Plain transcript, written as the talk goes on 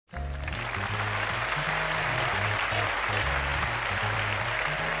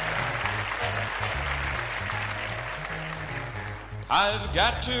I've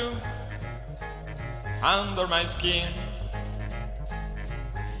got you under my skin.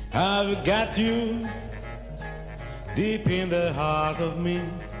 I've got you deep in the heart of me.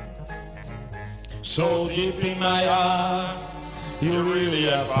 So deep in my heart, you're really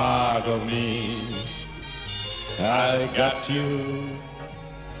a part of me. I got you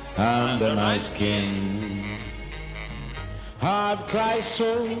under my skin. I've tried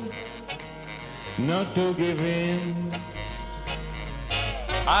so not to give in.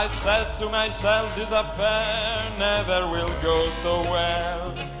 I said to myself, this affair never will go so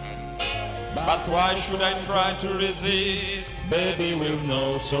well. But why should I try to resist? Baby will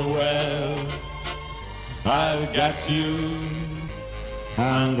know so well. I've got you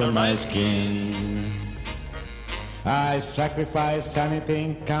under my skin. I sacrifice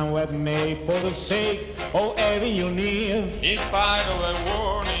anything, come what may, for the sake of having you near. In spite of a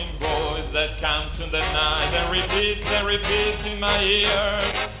warning voice that comes in the night and repeats in my ear.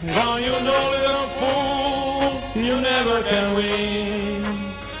 Now you know, little fool, you never can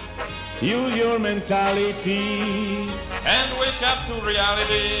win. Use your mentality and wake up to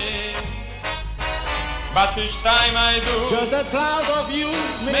reality. But each time I do, just the thought of you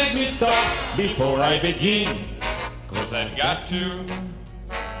make me stop before I begin. 'Cause I've got you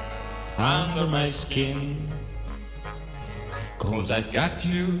under my skin. 'Cause I've got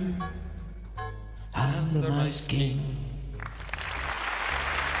you Under my skin.